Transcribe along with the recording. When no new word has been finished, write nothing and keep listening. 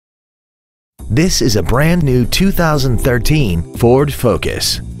This is a brand new 2013 Ford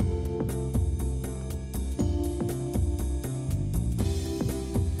Focus.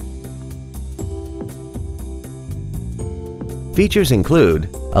 Features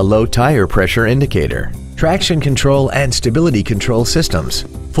include a low tire pressure indicator, traction control and stability control systems,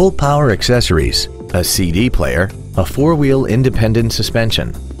 full power accessories, a CD player, a four-wheel independent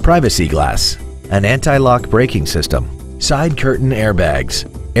suspension, privacy glass, an anti-lock braking system, side curtain airbags,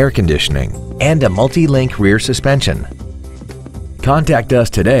 air conditioning, and a multi-link rear suspension. Contact us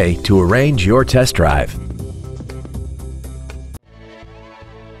today to arrange your test drive.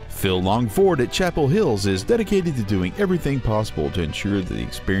 Phil Long Ford at Chapel Hills is dedicated to doing everything possible to ensure that the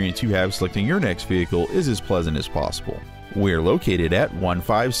experience you have selecting your next vehicle is as pleasant as possible. We're located at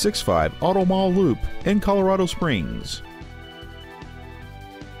 1565 Auto Mall Loop in Colorado Springs.